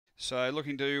So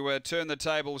looking to turn the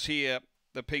tables here,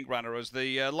 the pink runner, as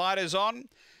the light is on.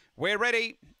 We're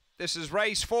ready. This is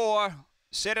race 4,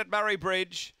 set at Murray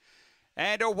Bridge.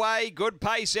 And away, good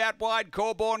pace out wide.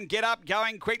 Corborn Get Up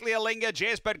going quickly. Alinga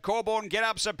Jess, but Corborn Get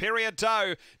Up superior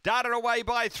toe. Darted away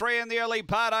by 3 in the early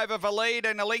part over for lead,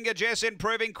 and Alinga Jess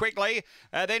improving quickly.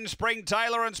 Then Spring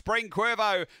Taylor and Spring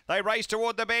Cuervo. They race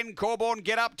toward the bend. Corborn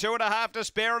Get Up 2.5 to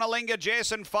spare, and Alinga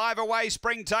Jess, and 5 away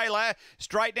Spring Taylor.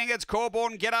 Straightening, it's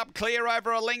Corborn Get Up clear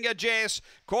over Alinga Jess.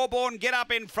 Corborn Get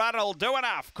Up in front. It'll do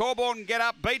enough. Corborn Get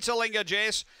Up beats Alinga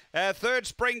Jess. Third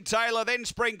Spring Taylor, then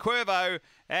Spring Cuervo,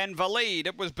 and Valide.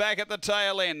 It was back at the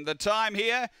tail end. The time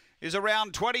here is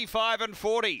around 25 and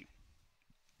 40.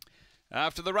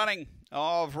 After the running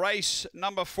of race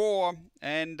number 4,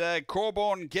 and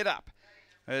Corborn Get Up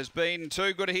has been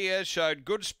too good here. Showed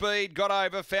good speed, got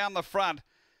over, found the front,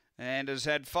 and has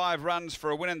had 5 runs for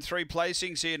a win and 3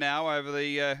 placings here now over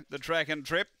the track and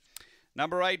trip.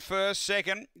 Number 8 first,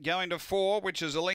 second, going to 4, which is a